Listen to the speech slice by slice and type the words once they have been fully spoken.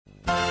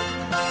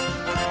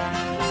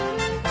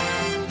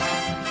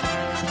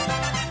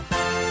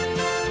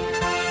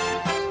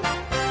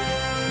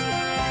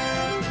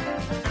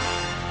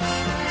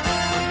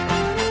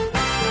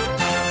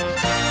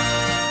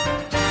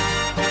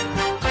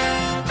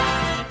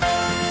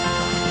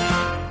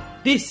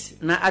This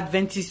na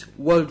Adventist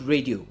World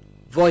Radio,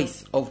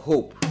 Voice of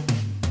Hope.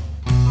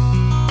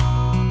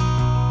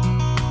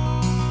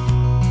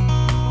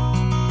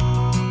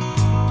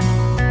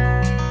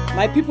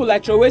 My people, I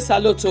throw away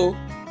saluto.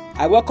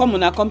 I welcome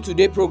una come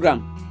today program.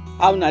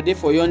 How una dey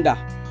for yonder?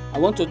 I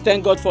want to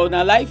thank God for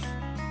una life.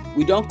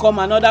 We don come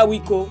another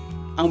week,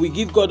 and we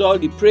give God all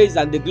the praise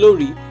and the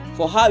glory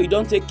for how He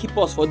don take keep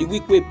us for the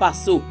week wey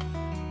pass. So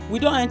we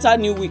don enter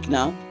new week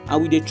now,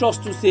 and we dey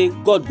trust to say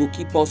God go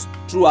keep us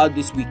throughout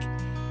this week.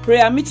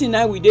 Prayer meeting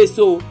now we dey,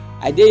 so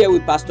I dey here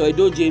with Pastor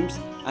Edo James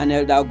and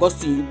Elder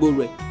Augustine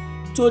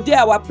Yugbore. Today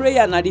our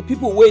prayer na the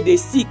people wey dey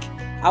sick,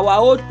 our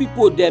old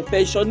people, the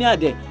pensioner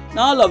dem.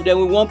 Na all of them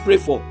we wan pray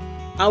for,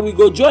 and we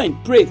go join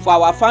pray for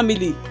our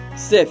family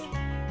sef.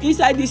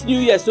 Inside this new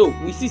year, so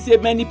we see say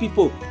many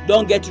people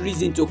don get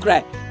reason to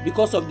cry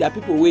because of their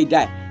people wey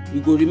die.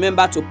 We go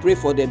remember to pray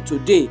for them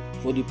today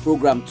for the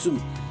program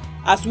too.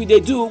 As we dey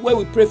do, when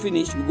we pray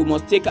finish, we go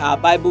must take our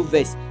Bible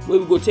verse wey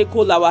we go take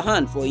hold our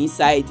hand for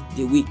inside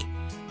the week.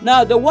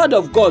 Now the word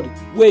of God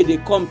wey dey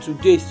come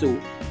today, so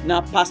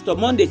na Pastor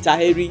Monday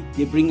Taheri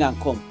dey bring am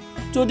come.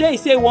 Today he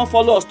say he wan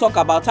follow us talk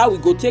about how we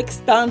go take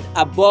stand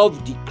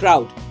above the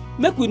crowd.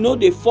 Make we no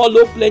dey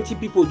follow plenty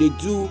people dey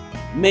do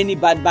many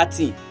bad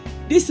things.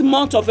 This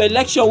month of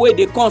election wey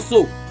dey come,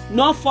 so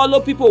no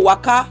follow people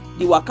waka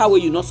the waka wey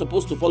you not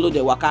supposed to follow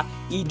the waka.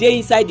 E dey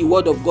inside the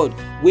word of God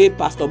wey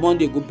Pastor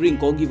Monday go bring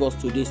come give us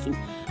today, so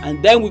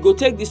and then we go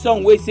take the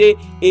song wey say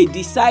a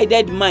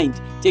decided mind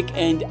take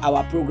end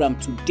our program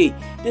today.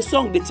 The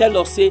song dey tell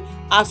us say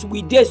as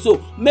we dey,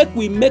 so make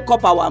we make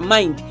up our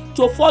mind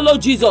to follow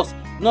Jesus.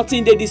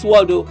 Nothing dey this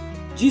world,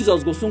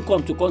 Jesus go soon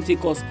come to come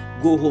take us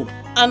go home.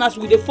 And as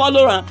we dey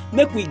follow am,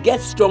 make we get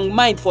strong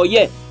mind for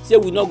here. Say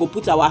we no go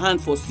put our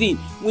hand for sin,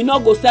 we no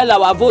go sell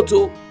our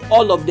vote.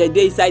 All of the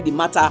day inside the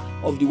matter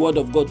of the word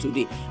of God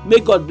today.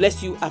 May God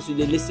bless you as you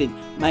dey listen.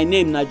 My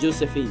name na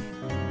Josephine.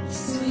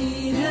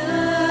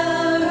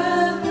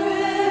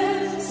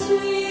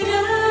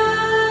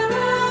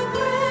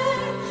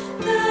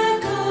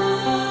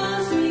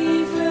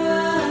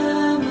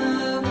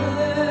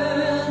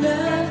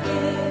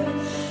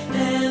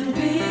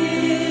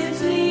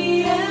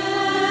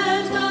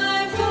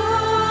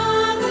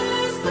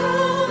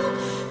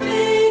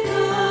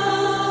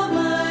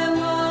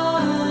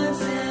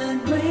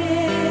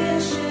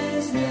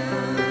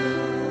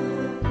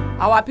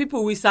 Our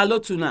people, we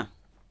salute una.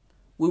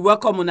 We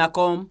welcome una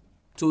come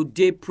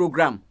today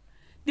program.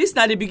 This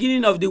na the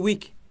beginning of the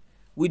week.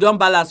 We don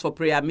balance for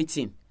prayer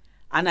meeting,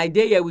 and I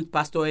dey here with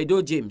Pastor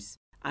Edo James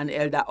and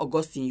Elder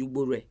Augustine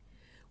Yugbore.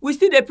 We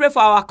still dey pray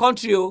for our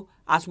country,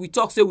 as we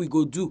talk say we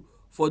go do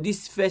for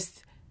this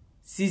first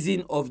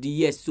season of the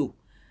year. So,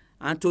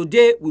 and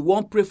today we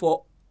wan pray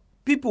for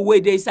people wey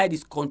dey inside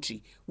this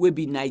country wey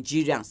be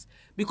Nigerians,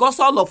 because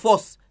all of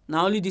us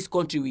na only this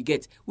country we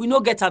get. We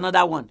no get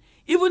another one.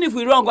 Even if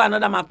we run go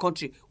another man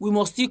country, we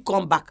must still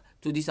come back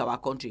to this our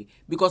country,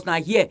 because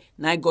now here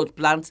now God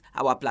plant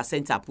our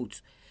placenta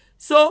put.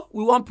 So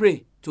we wan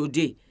pray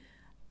today.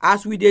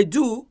 As we dey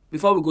do,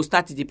 before we go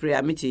start the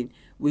prayer meeting,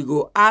 we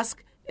go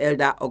ask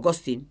Elder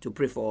Augustine to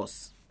pray for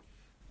us.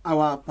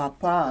 Our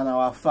Papa and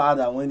our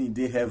Father when He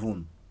dey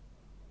heaven,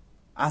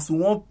 as we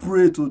wan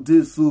pray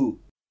today, so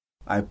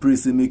I pray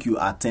say make you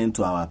attend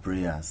to our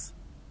prayers,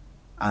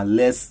 and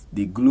let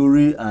the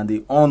glory and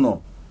the honor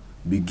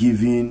be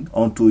given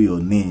unto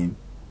your name,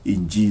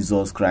 in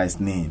Jesus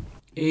Christ's name.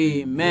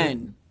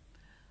 Amen.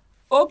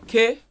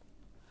 Okay.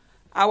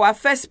 Our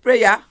first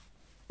prayer,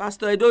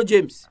 Pastor Edo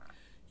James,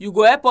 you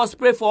go help us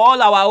pray for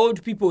all our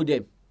old people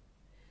them.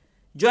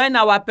 Join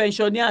our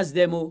pensioners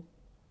them,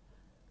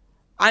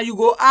 and you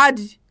go add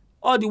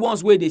all the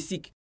ones where they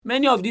sick.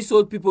 Many of these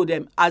old people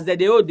them, as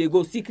they old, they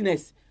go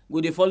sickness,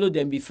 go they follow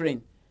them be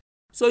friend.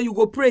 So you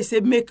go pray,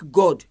 say make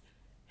God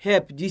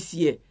help this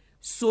year,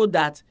 so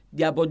that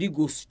their body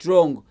go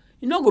strong.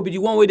 You no go be the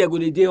one way they go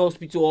to the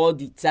hospital all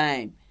the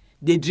time.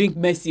 They drink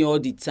medicine all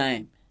the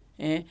time.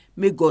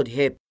 May God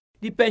help.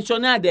 The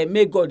pensioner them,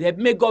 may God help.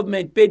 May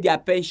government pay their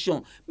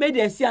pension. May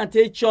them see and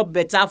take chop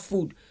better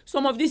food.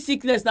 Some of this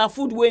sickness now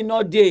food way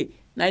not day.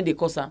 Now they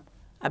cause am.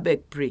 I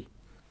beg pray.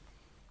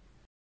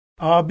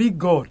 Our big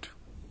God,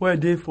 where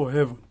they for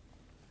heaven,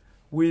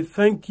 we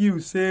thank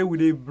you, say we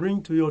they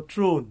bring to your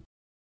throne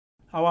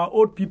our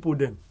old people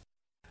them,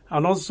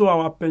 and also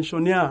our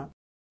pensioner.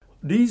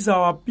 These are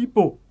our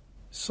people.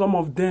 Some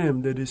of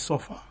them they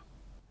suffer.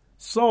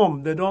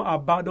 Some they don't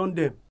abandon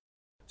them.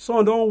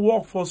 Some don't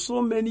work for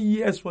so many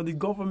years for the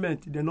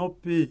government, they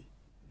not pay.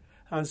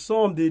 And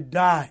some they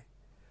die.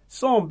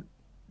 Some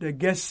they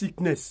get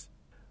sickness.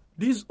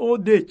 This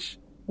old age,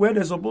 where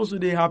they're supposed to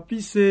they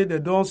happy say they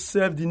don't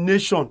serve the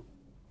nation,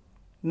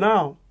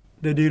 now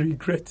they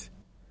regret.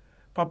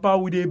 Papa,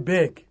 we they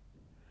beg.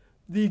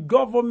 The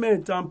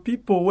government and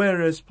people were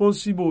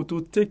responsible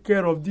to take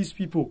care of these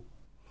people.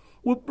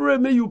 We pray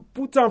may you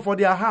put them for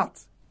their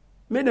heart.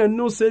 May them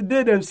know say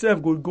they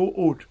themselves will go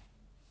old.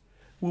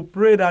 We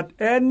pray that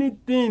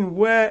anything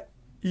where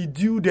He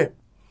do them,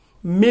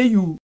 may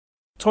you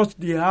touch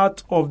the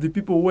heart of the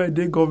people where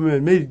they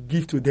government, may it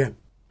give to them.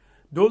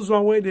 Those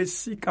ones where they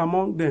sick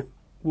among them,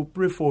 we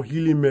pray for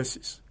healing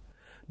mercies.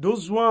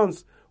 Those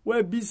ones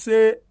where be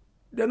say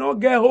they don't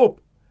get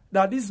hope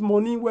that this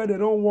money where they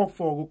don't work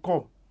for will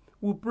come.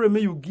 We pray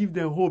may you give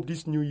them hope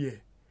this new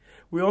year.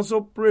 We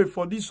also pray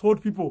for these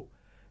old people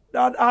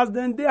that as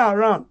then they are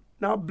around,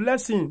 now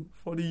blessing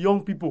for the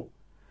young people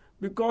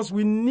because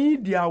we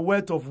need their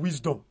wealth of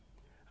wisdom.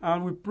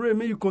 And we pray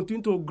may you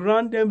continue to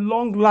grant them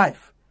long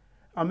life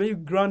and may you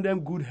grant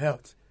them good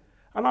health.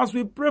 And as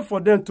we pray for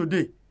them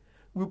today,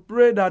 we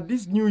pray that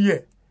this new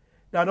year,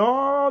 that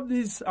all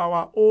these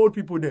our old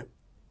people them,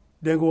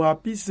 they go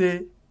happy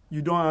say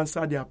you don't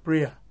answer their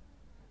prayer.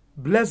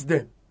 Bless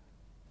them.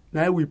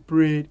 Now we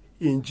pray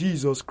in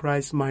Jesus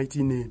Christ's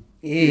mighty name.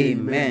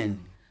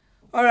 Amen.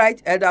 All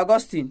right, Elder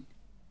Augustine.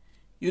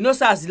 You know,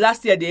 sir, as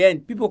last year the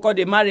end, people call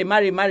they marry.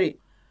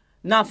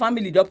 Now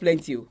family don't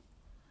plenty.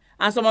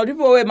 And some of the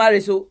people who marry,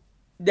 so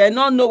they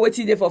don't know what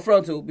they for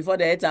front before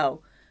they enter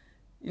out.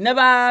 You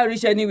never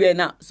reach anywhere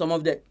now. Some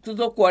of them,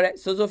 so quarrel,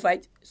 so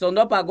fight. Some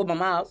don't go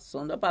mama house,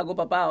 some don't go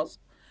papa house.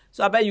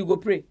 So I bet you go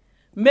pray.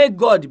 May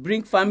God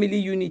bring family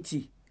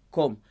unity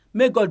come.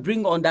 May God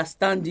bring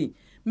understanding.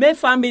 May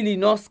family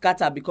not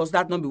scatter because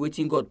that not be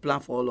waiting God plan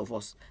for all of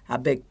us. I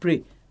beg,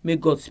 pray. May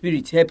God's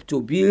spirit help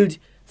to build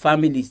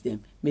families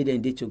them. May them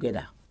stay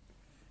together.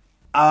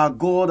 Our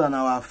God and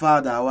our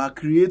Father, our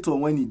Creator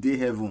when He dey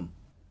heaven.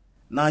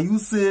 Now you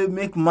say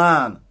make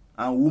man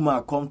and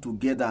woman come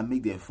together and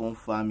make them form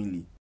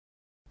family.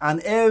 And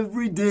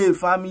every day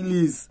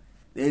families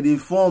they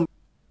form.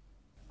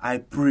 I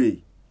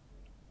pray.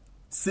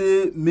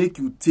 Say make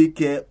you take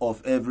care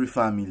of every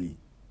family.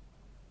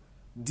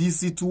 The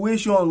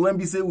situation when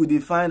we say we dey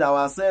find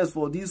ourselves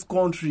for this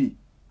country,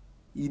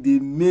 it dey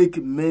make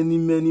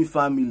many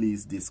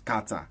families dey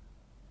scatter.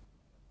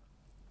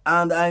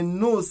 And I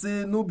know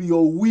say no be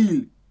your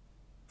will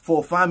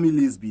for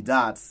families be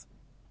that.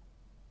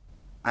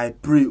 I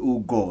pray, oh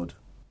God,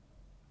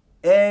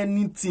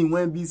 anything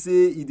when we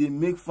say it dey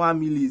make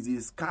families dey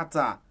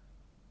scatter,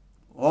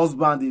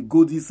 husband dey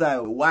go this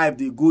side, wife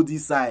dey go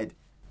this side,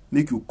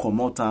 make you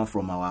comot am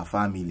from our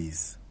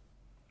families.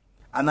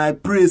 And I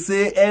pray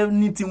say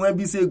anything when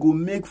we say go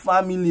make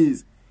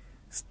families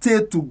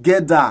stay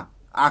together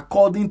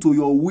according to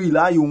your will,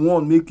 how you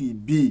want make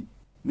it be,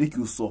 make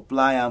you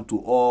supply them to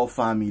all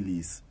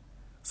families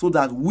so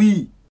that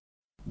we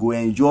go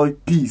enjoy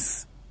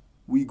peace,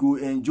 we go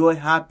enjoy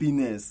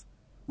happiness,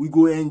 we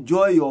go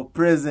enjoy your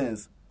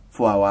presence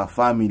for our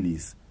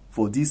families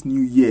for this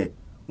new year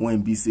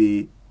when we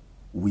say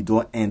we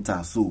don't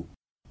enter. So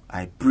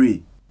I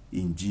pray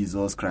in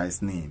Jesus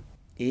Christ's name.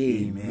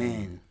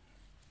 Amen.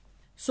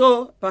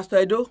 So,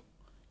 Pastor Edo,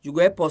 you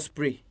go help us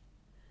pray.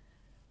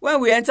 When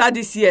we enter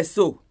this year,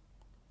 so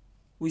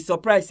we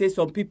surprised say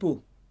some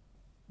people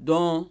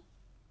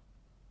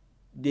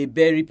they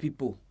bury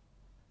people.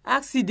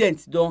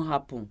 Accidents don't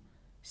happen.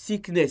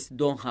 Sickness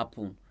don't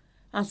happen.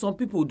 And some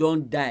people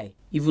don't die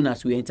even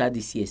as we enter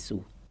this year.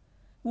 So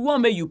we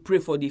want make you pray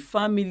for the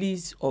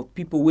families of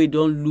people who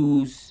don't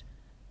lose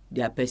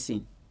their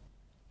person.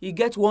 You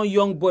get one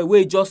young boy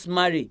who just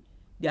marry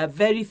their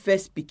very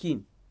first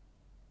pikin.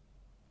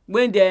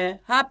 When they're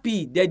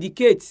happy,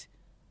 dedicate,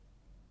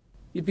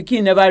 the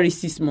pikin never reach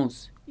 6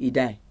 months, he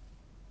die.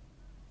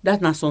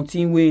 That's not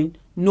something when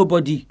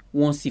nobody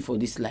wants see for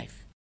this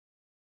life.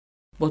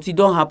 But it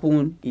don't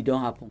happen, it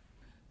don't happen.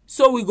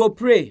 So we go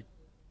pray.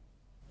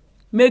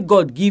 May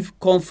God give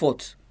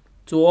comfort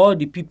to all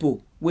the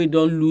people who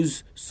don't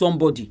lose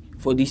somebody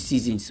for this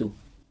season. So,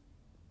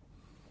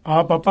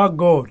 our Papa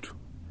God,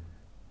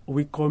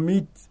 we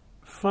commit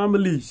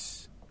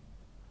families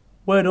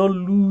where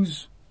don't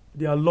lose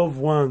their loved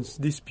ones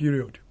this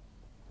period.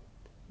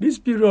 This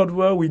period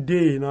where we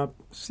dey in a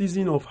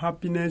season of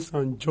happiness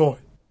and joy.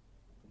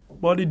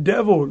 But the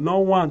devil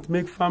not want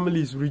make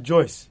families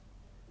rejoice.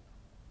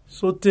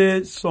 So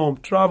take some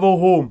travel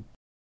home.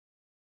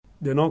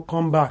 They not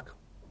come back.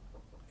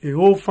 A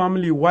whole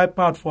family wipe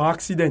out for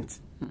accident.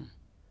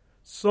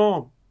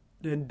 Some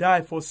they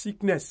die for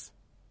sickness.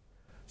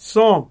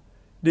 Some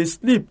they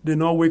sleep, they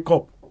not wake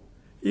up.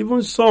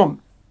 Even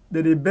some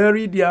they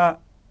bury their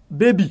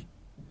baby.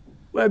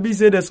 Where we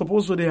say they're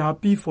supposed to be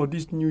happy for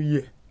this new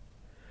year.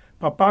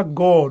 Papa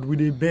God, we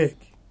dey beg.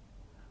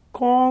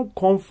 Come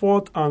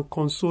comfort and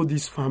console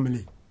this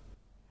family.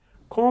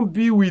 Come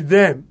be with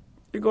them.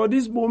 Because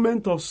this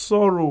moment of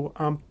sorrow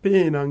and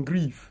pain and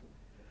grief,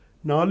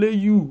 now only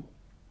you,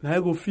 now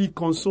go feel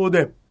console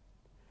them.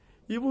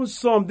 Even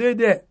some, they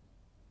there.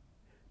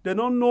 They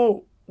don't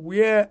know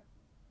where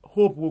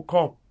hope will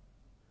come.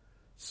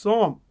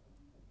 Some,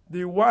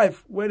 the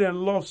wife, where they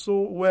love so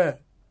well,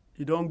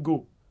 he don't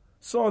go.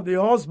 Some,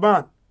 the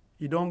husband,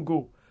 he don't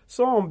go.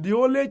 Some, the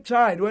only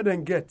child, where they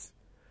get.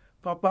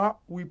 Papa,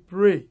 we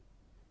pray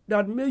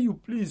that may you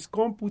please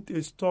come put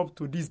a stop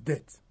to this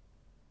death.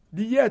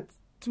 The yet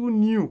too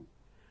new,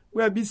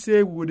 where we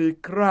say would they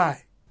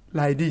cry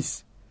like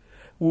this.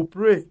 We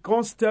pray,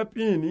 come step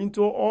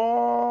into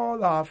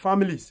all our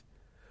families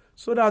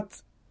so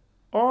that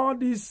all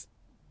this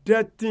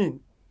death thing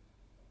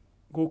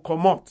go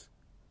come out.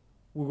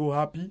 We go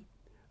happy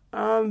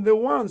And the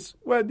ones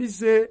where they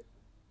say,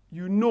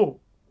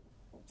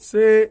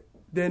 say,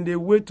 then they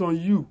wait on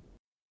you,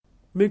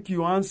 make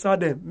you answer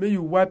them, may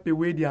you wipe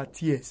away their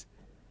tears.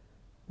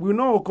 We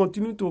now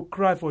continue to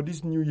cry for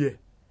this new year.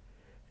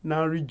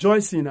 Now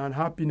rejoicing and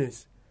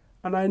happiness.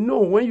 And I know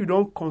when you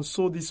don't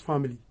console this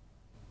family,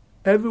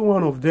 every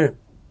one of them,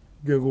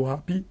 you go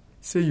happy,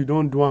 say you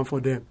don't do one for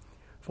them.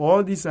 For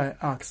all this I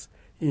ask,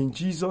 in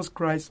Jesus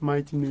Christ's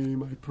mighty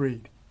name I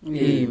prayed.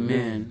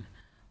 Amen.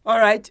 All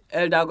right,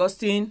 Elder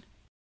Augustine,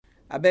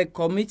 I beg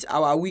commit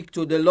our week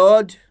to the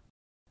Lord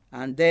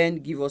and then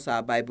give us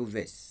our Bible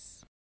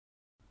verse.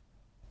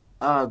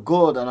 Our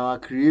God and our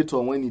Creator,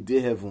 when He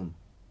dey heaven,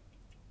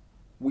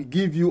 we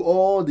give you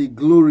all the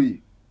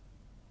glory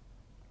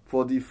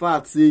for the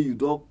fact say you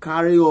don't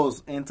carry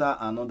us enter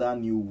another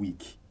new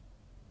week.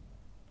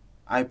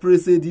 I pray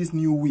say this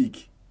new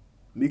week,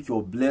 make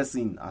your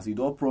blessing as you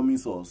don't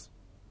promise us,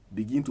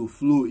 begin to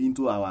flow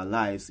into our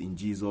lives in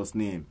Jesus'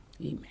 name.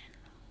 Amen.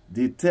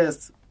 The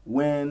text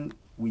when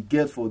we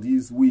get for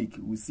this week,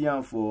 we see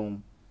them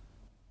from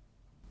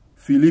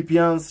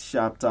Philippians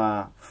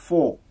chapter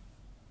 4,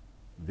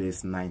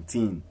 verse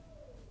 19.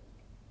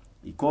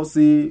 It can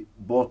say,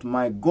 but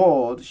my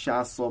God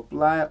shall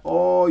supply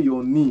all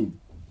your need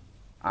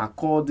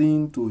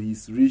according to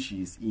his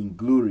riches in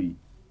glory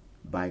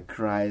by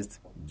Christ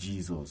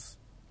Jesus.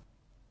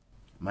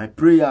 My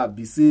prayer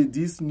be say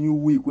this new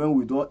week when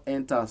we don't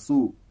enter,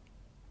 so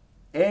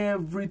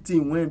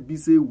everything when be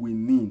say we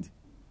need,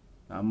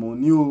 na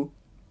money,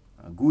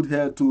 na good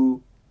health,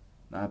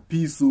 na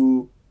peace,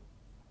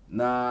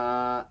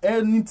 na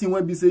anything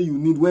when be say you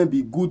need, when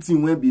be good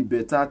thing, when be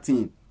better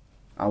thing,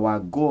 our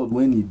God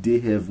when he dey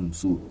heaven,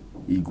 so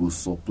he go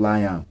supply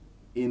am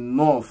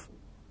enough,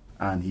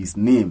 and his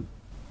name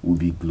will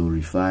be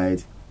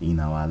glorified in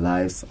our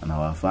lives and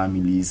our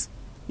families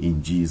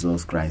in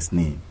Jesus Christ's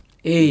name.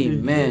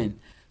 Amen.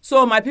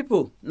 So my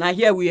people, now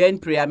here we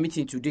end prayer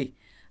meeting today.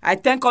 I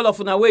thank all of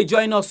you wey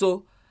join us.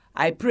 So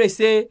I pray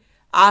say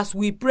as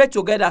we pray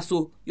together,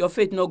 so your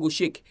faith no go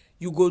shake.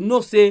 You go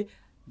know say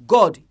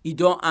God he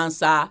don't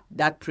answer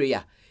that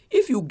prayer.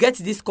 If you get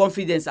this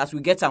confidence as we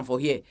get am for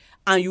here,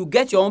 and you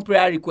get your own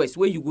prayer request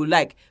where you go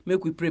like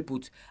make we pray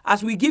put,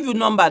 as we give you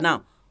number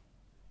now,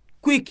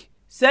 quick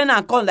send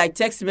and call like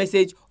text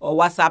message or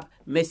WhatsApp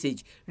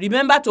message.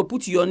 Remember to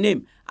put your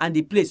name and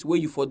the place where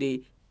you for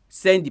the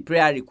send the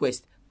prayer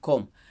request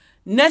come.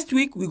 Next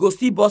week we go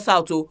still bust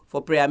out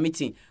for prayer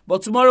meeting,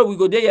 but tomorrow we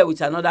go there here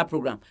with another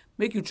program.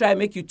 Make you try,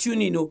 make you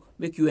tune in,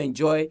 make you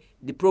enjoy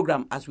the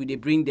program as we dey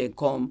bring them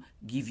come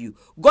give you.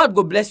 God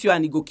go bless you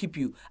and he go keep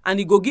you, and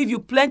he go give you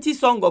plenty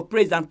song of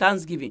praise and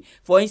thanksgiving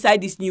for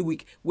inside this new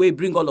week where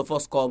bring all of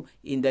us come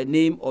in the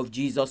name of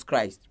Jesus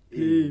Christ.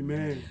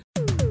 Amen.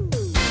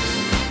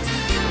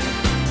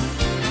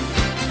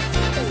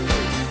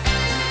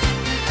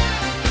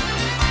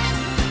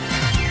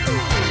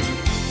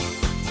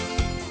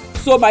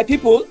 So my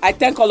people, I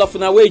thank all of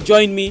you wey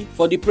join me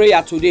for the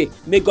prayer today.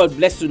 May God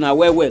bless you now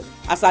well.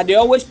 As I dey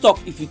always talk,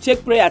 if you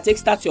take prayer, take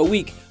start your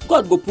week,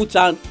 God go put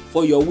on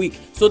for your week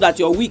so that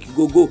your week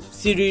go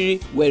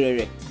siriri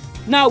werere.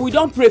 Now we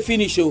don't pray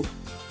finish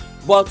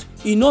but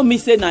you know me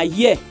say na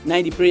here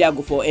na the prayer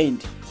go for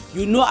end.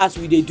 You know as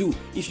we dey do.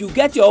 If you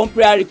get your own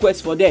prayer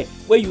request for there,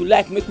 where you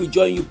like make we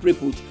join you pray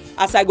put,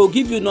 as I go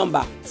give you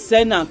number,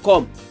 send and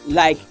come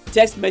like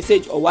text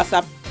message or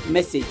WhatsApp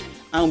message,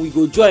 and we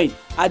go join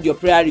add your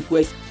prayer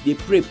request dey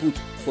pray put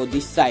for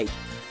this side.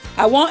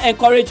 I wan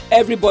encourage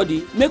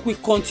everybody make we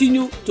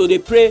continue to dey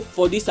pray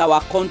for this our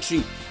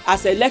country.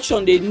 As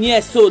election dey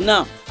near so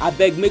now,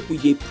 abeg make we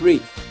dey pray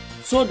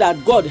so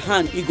that God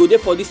hand e go dey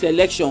for this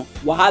election,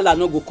 wahala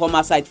no go come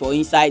outside for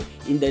inside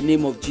in the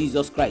name of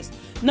Jesus Christ.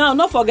 Now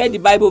no forget the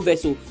Bible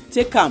verse,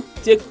 take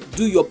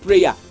do your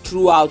prayer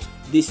throughout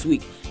this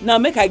week. Now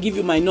make I give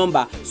you my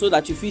number so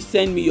that you fit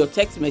send me your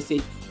text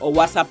message or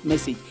WhatsApp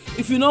message.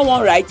 If you no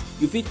wan write,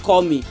 you fit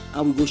call me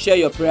and we go share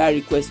your prayer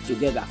request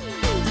together.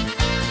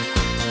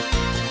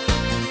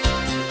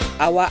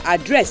 Our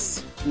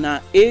address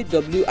na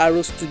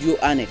AWR Studio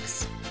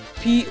Annex,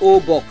 P.O.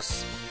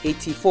 Box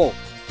 84,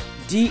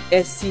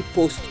 DSC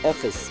Post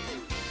Office,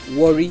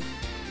 Warri,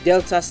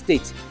 Delta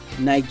State,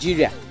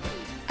 Nigeria.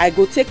 I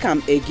go take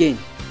am again.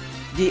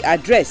 The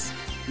address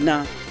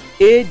na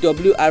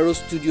AWR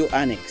Studio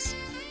Annex,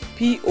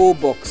 P.O.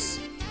 Box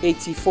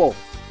 84,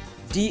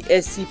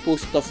 DSC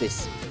Post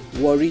Office,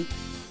 Warri,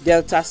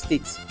 Delta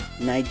State,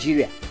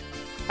 Nigeria.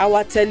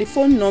 Our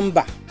telephone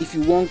number if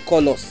you wan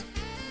call us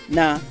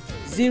na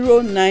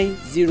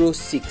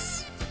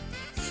 0906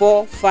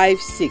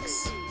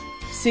 456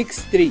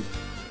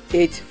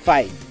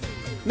 6385.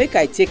 Make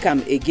I take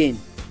am again.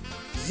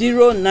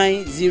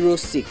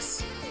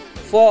 0906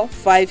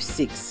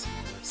 456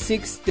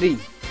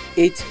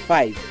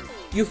 6385.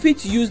 You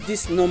fit use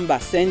this number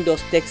send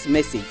us text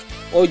message,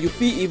 or you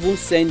fit even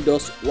send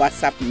us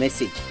WhatsApp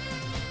message.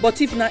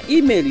 But if na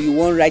email you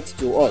wan write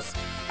to us,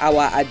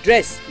 our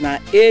address na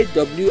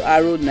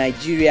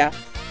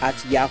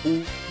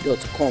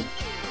awrnigeria@yahoo.com.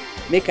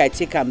 Make I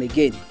take am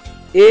again.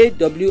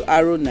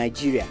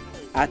 awrnigeria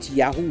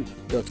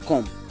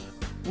 @yahoo.com.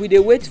 We dey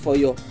wait for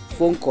your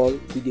phone call,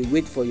 we dey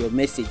wait for your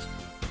message.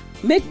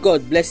 Make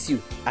God bless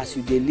you as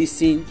you dey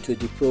listen to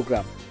the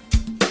program.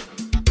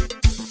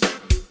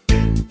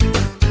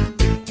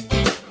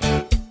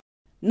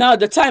 Now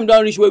the time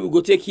don reach where we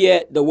go take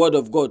hear the word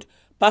of God.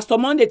 Pastor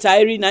Monday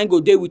Tairi na go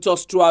dey with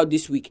us throughout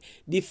this week.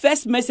 The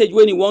first message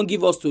wey he wan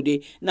give us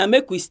today na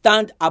make we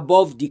stand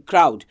above the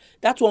crowd.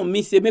 That one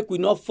mean say make we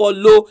not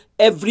follow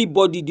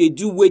everybody dey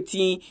do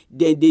wetin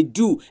they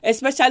do,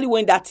 especially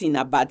when that thing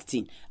na bad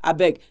thing.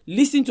 Abeg,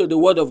 listen to the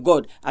word of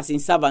God as him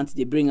servant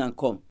dey bring am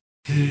come.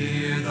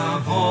 Hear the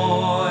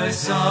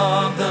voice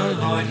of the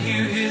Lord,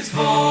 hear his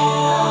voice.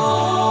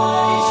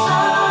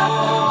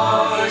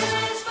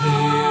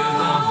 Hear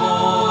the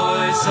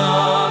voice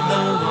of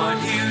the Lord,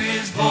 hear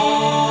his voice.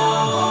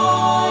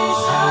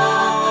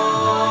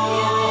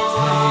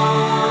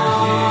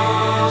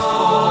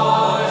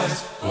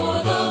 For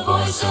the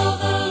voice of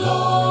the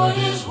Lord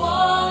is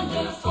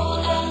wonderful,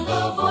 and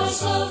the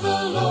voice of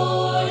the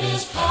Lord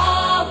is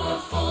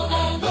powerful,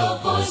 and the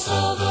voice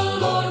of the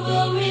Lord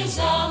will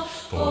resound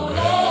forevermore.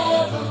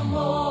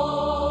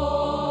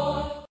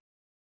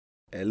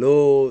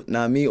 Hello,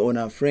 na me,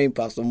 una friend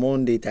Pastor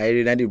Monday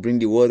Tairi, na dey bring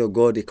the word of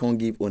God they can't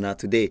give una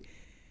today.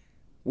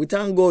 We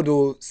thank God,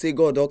 say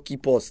God will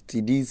keep us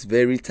to this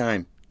very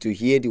time to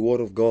hear the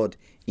word of God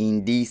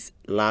in these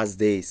last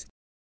days.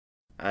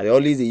 I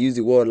always use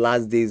the word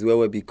last days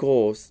well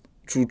because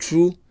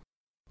true,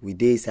 we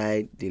dey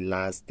inside the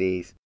last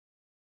days.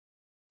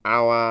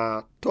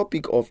 Our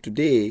topic of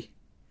today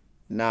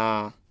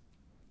na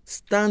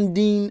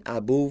standing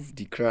above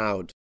the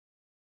crowd.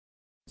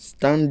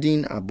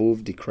 Standing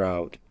above the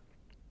crowd.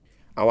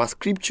 Our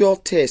scripture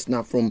text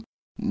now from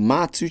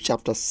Matthew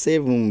chapter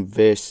 7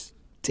 verse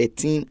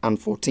 13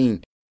 and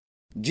 14.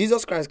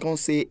 Jesus Christ can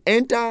say,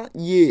 enter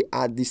ye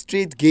at the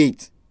straight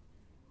gate,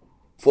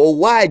 for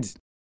wide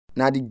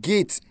na the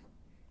gate,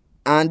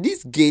 and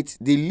this gate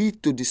they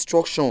lead to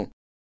destruction,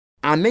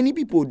 and many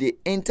people they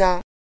enter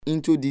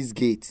into this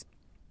gate.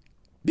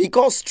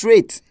 Because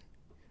straight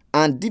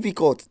and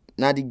difficult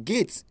na the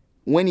gate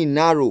when it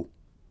narrow,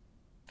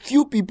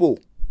 few people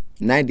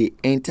now they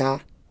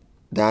enter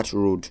that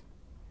road.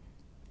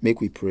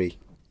 Make we pray.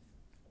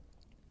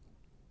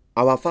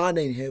 Our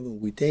Father in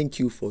heaven, we thank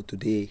you for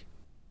today.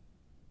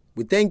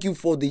 We thank you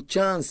for the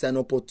chance and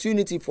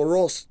opportunity for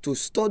us to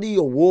study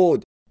your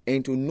word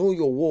and to know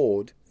your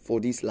word for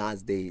these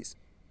last days.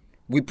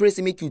 We pray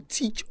to make you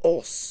teach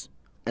us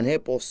and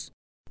help us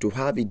to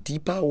have a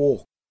deeper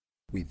walk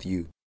with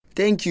you.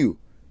 Thank you.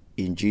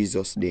 In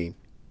Jesus' name,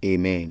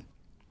 amen.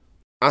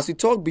 As we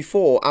talked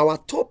before, our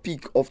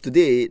topic of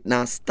today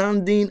now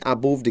standing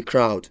above the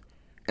crowd.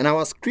 And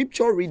our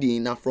scripture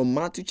reading now from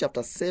Matthew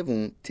chapter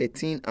 7,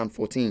 13 and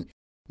 14.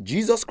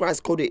 Jesus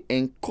Christ called to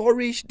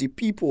encourage the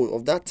people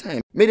of that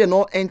time. May they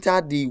not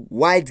enter the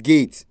wide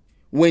gate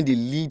when they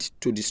lead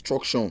to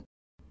destruction,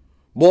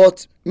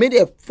 but may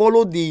they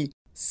follow the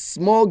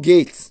small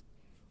gates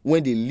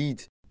when they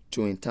lead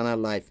to eternal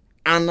life.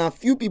 And a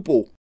few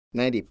people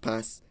now they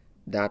pass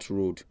that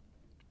road.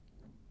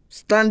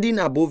 Standing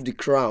above the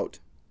crowd.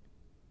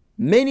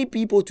 Many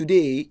people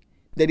today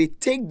that they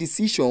take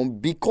decision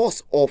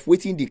because of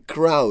waiting the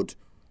crowd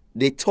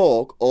they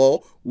talk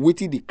or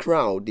waiting the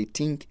crowd they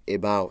think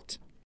about.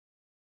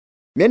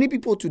 Many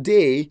people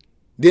today,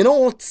 they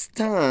don't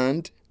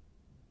stand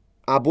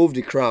above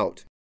the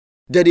crowd.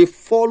 That they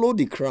follow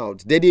the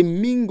crowd. That they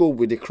mingle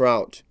with the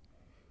crowd.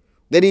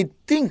 That they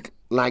think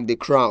like the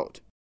crowd.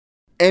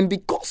 And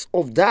because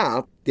of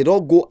that, they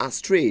don't go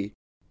astray.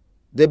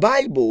 The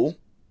Bible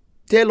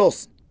tell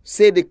us,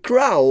 say the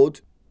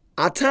crowd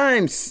at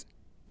times,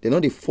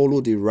 they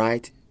follow the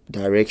right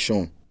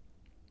direction.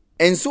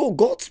 And so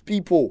God's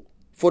people,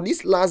 for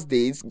these last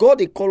days, God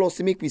they call us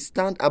to make we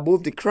stand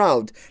above the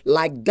crowd,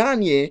 like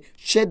Daniel,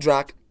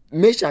 Shadrach,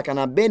 Meshach, and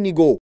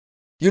Abednego.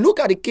 You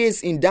look at the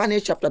case in Daniel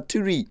chapter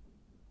 3,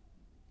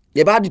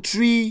 about the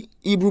 3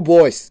 Hebrew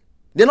boys.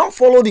 They don't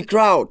follow the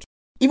crowd.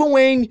 Even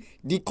when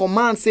the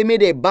command say may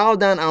they bow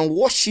down and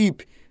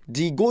worship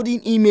the golden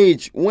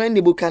image when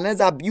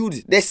Nebuchadnezzar built,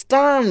 they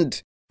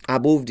stand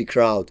above the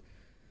crowd.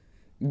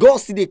 God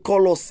see they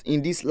call us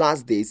in these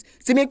last days.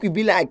 Say make we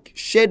be like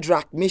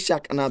Shadrach,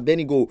 Meshach, and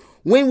Abednego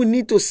when we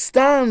need to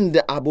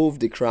stand above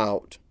the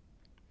crowd.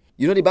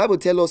 You know the Bible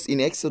tells us in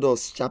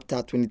Exodus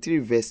chapter 23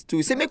 verse 2.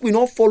 It say make we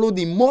not follow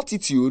the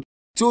multitude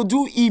to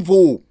do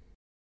evil.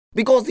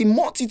 Because the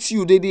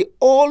multitude, they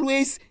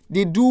always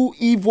do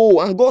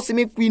evil. And God say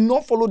make we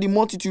not follow the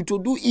multitude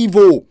to do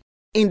evil.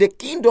 In the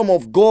kingdom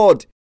of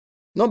God,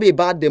 not be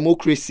about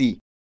democracy.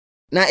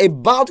 Now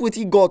about what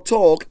God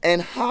talk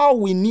and how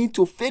we need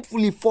to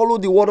faithfully follow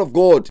the word of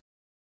God.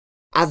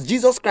 As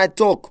Jesus Christ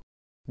talk,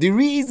 the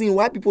reason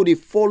why people they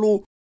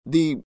follow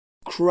the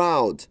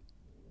crowd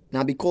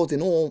now because they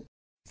don't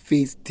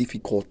face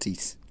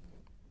difficulties.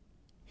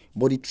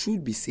 But the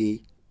truth be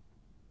say,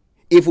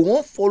 if we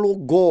want to follow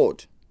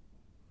God,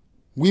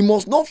 we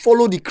must not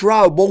follow the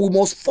crowd, but we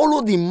must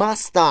follow the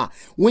master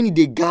when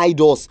they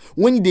guide us,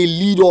 when they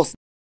lead us.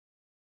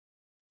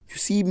 You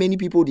see, many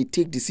people, they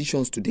take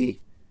decisions today.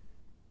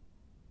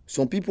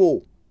 Some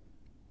people,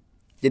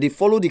 they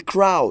follow the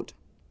crowd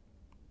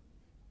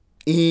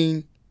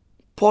in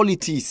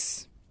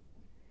politics.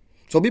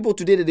 Some people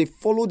today, they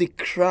follow the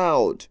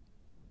crowd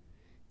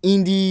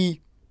in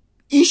the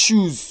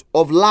issues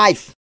of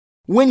life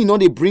when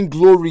they bring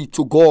glory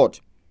to God.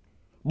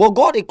 But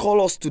God, they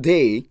call us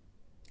today,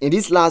 in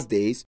these last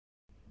days,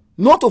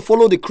 not to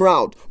follow the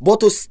crowd, but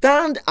to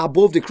stand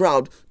above the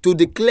crowd to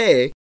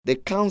declare the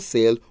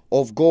counsel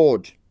of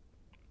God.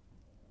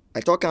 I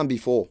talked on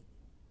before.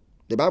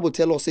 The Bible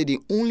tells us, say, the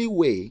only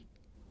way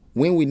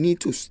when we need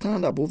to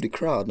stand above the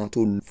crowd now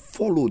to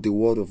follow the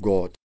word of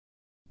God.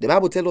 The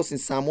Bible tells us in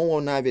Psalm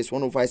 119 verse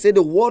 105, say,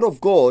 the word of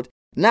God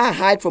now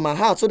hide from my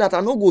heart so that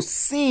I no go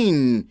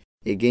sin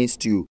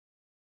against you.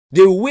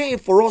 The way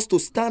for us to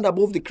stand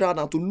above the crowd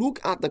and to look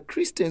at the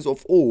Christians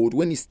of old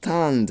when they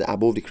stand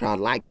above the crowd,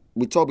 like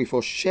we talked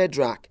before,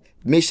 Shadrach,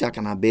 Meshach,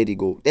 and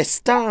Abednego, they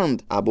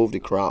stand above the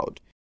crowd.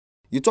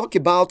 You talk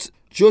about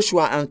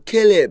Joshua and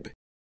Caleb,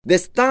 they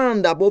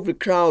stand above the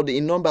crowd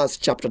in Numbers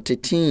chapter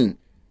 13.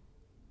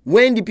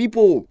 When the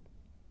people,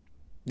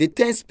 the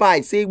 10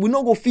 spies, say, we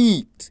no go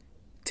fit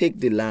take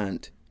the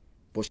land.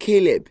 But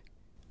Caleb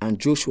and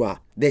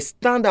Joshua, they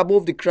stand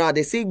above the crowd.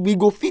 They say, we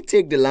go fit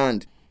take the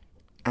land.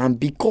 And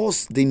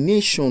because the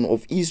nation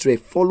of Israel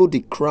followed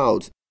the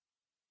crowd,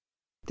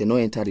 they not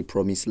enter the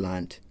promised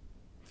land.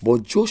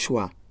 But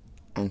Joshua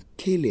and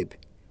Caleb,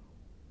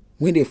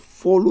 when they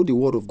follow the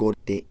word of God,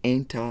 they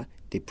enter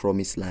the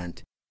promised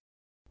land.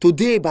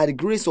 Today, by the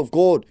grace of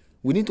God,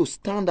 we need to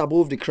stand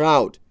above the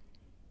crowd.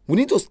 We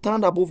need to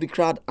stand above the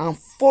crowd and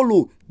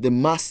follow the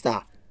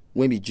Master,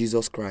 when be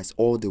Jesus Christ,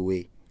 all the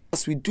way.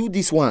 As we do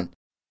this one,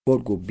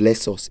 God will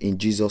bless us in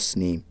Jesus'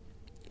 name.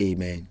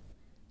 Amen.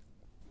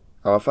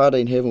 Our Father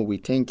in heaven, we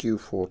thank you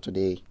for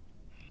today.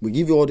 We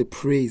give you all the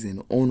praise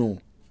and honor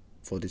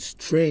for the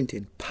strength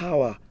and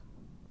power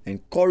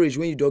and courage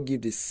when you don't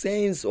give the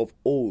saints of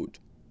old.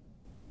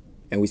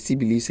 And we still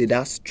believe, say,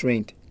 that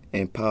strength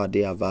and power,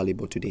 they are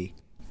valuable today.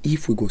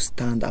 If we go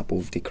stand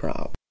above the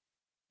crowd,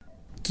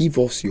 give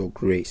us your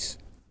grace.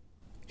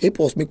 Help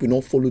us make we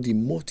not follow the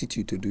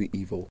multitude to do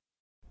evil,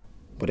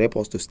 but help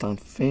us to stand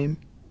firm,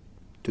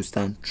 to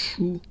stand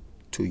true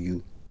to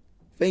you.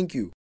 Thank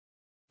you.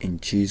 In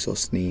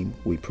Jesus' name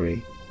we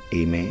pray.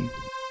 Amen.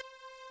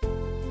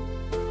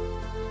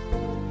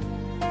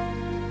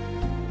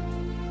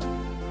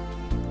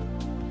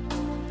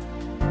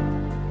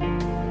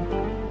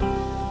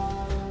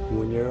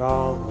 When you're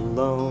all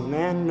alone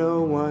and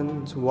no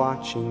one's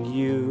watching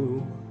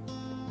you,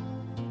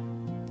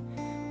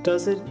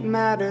 does it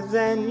matter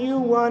then? You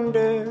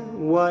wonder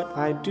what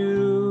I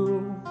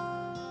do.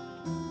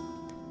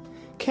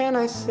 Can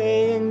I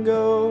say and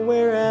go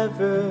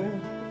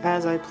wherever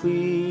as I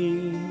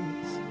please?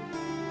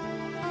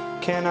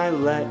 Can I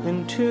let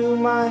into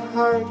my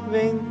heart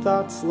vain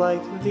thoughts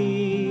like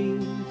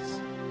these?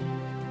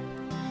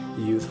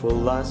 Youthful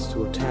lust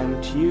will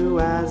tempt you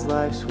as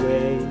life's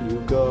way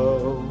you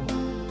go,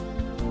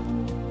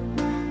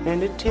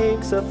 and it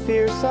takes a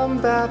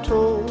fearsome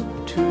battle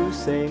to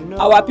say no.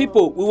 Our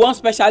people, we want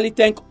specially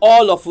thank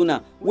all of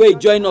una wey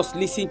join us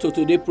listen to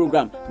today's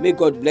program. May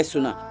God bless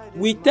una.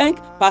 We thank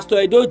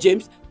Pastor Edo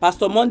James,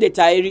 Pastor Monday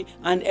Tairi,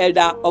 and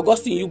Elder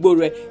Augustine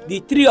Yugbore. The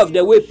three of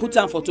them will put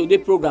on for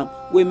today's program.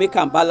 We make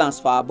them balance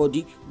for our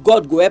body.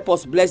 God go help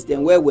us bless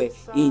them well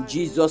in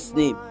Jesus'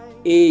 name.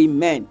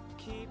 Amen.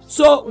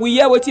 So we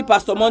hear what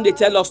Pastor Monday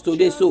tell us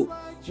today. So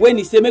when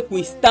he say make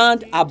we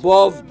stand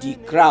above the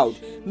crowd,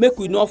 make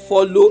we not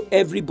follow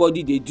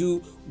everybody they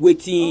do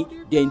wetin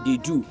then they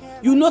do.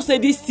 You know, say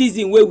this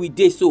season where we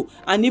dey so,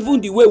 and even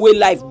the way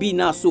life be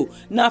now so.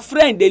 Na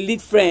friend they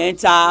lead friend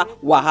enter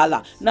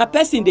wahala. Na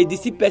person they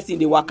deceive person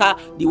they waka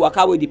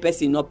where the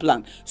person not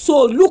plan.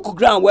 So look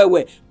ground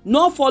where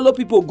not follow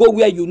people go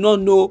where you not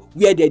know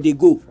where they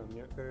go.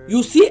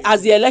 You see,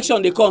 as the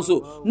election they come,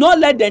 so not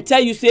let them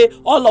tell you say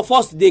all of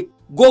us they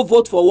go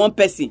vote for one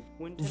person.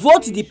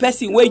 Vote the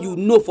person where you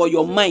know for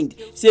your mind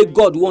say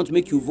God won't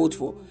make you vote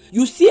for.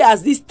 You see,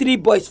 as these three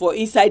boys for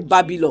inside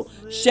Babylon,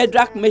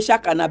 Shadrach,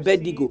 Meshach, and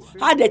Abednego,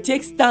 how they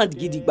take stand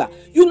gidigba.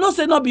 You know,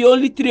 say not be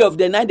only three of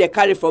them now they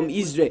carry from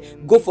Israel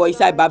go for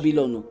inside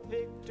Babylon. No.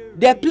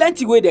 There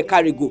plenty way they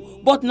carry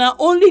go, but now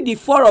only the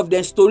four of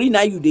them story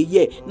now you they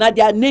hear. Now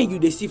their name you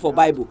they see for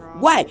Bible.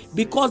 Why?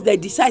 Because they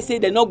decide say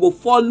they not go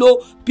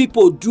follow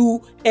people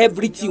do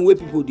everything where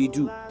people they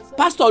do.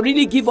 Pastor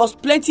really give us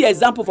plenty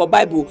example for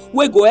Bible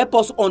where go help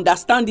us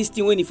understand this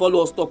thing when he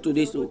follow us talk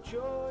today. So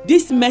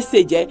this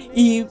message,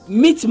 he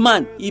meet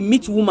man, he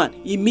meet woman,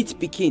 he meet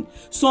pikin.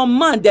 Some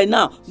man they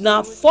now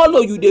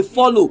follow you, they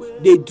follow,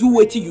 they do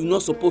what you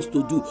not supposed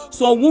to do.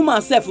 Some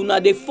woman self, una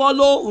they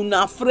follow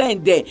una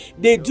friend there,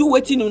 they do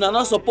what you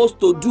not supposed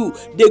to do.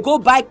 They go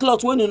buy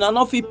clothes when una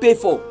not fit pay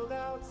for.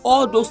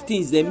 All those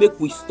things they make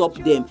we stop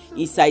them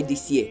inside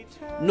this year.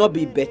 Not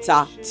be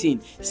better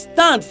thing.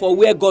 Stand for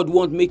where God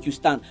want make you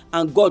stand,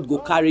 and God go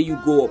carry you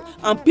go up,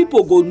 and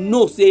people go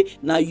know say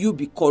now you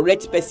be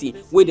correct person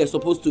where they're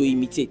supposed to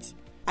imitate.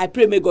 I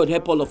pray may God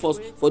help all of us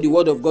for the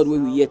word of God wey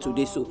we hear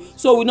today. So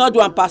we not do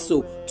am pass.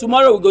 So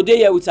tomorrow we go dey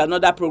here with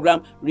another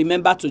program.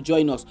 Remember to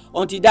join us.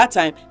 Until that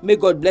time, may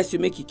God bless you,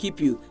 make He keep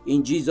you.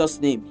 In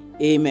Jesus' name,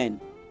 amen.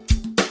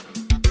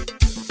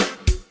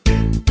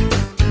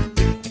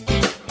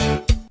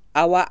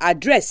 Our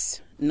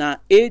address na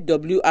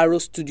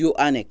AWR Studio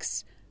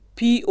Annex,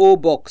 P.O.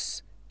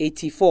 Box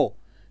 84,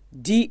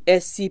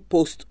 DSC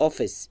Post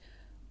Office,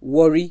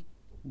 Warri,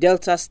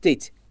 Delta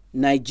State,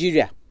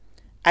 Nigeria.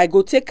 I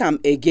go take am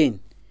again.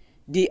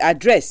 The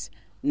address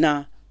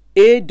na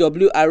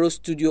AWR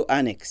Studio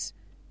Annex,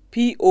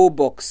 P.O.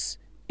 Box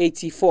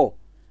 84,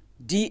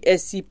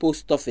 DSC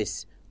Post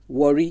Office,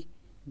 Warri,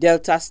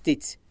 Delta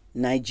State,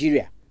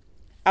 Nigeria.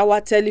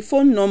 Our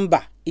telephone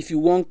number, if you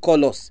wan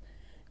call us,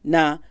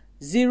 na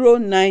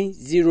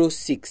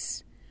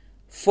 0906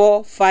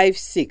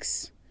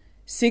 456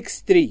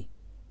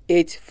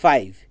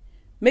 6385.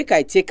 Make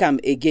I take am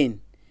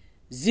again.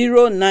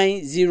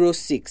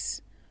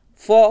 0906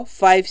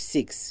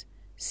 456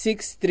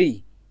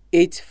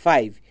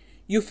 6385.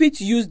 You fit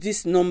use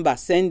this number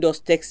send us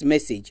text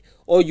message,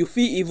 or you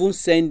fit even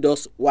send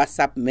us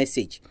WhatsApp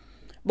message.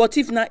 But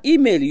if na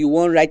email you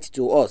wan write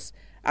to us,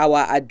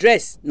 our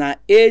address na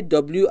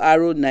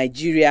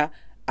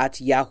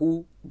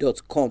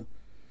awronigeria@yahoo.com.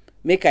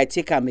 Make I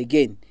take am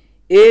again.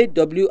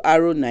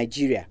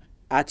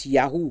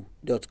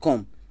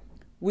 awronigeria@yahoo.com.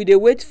 We dey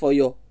wait for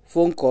your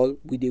phone call.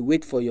 We dey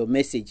wait for your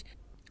message.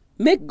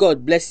 Make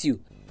God bless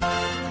you.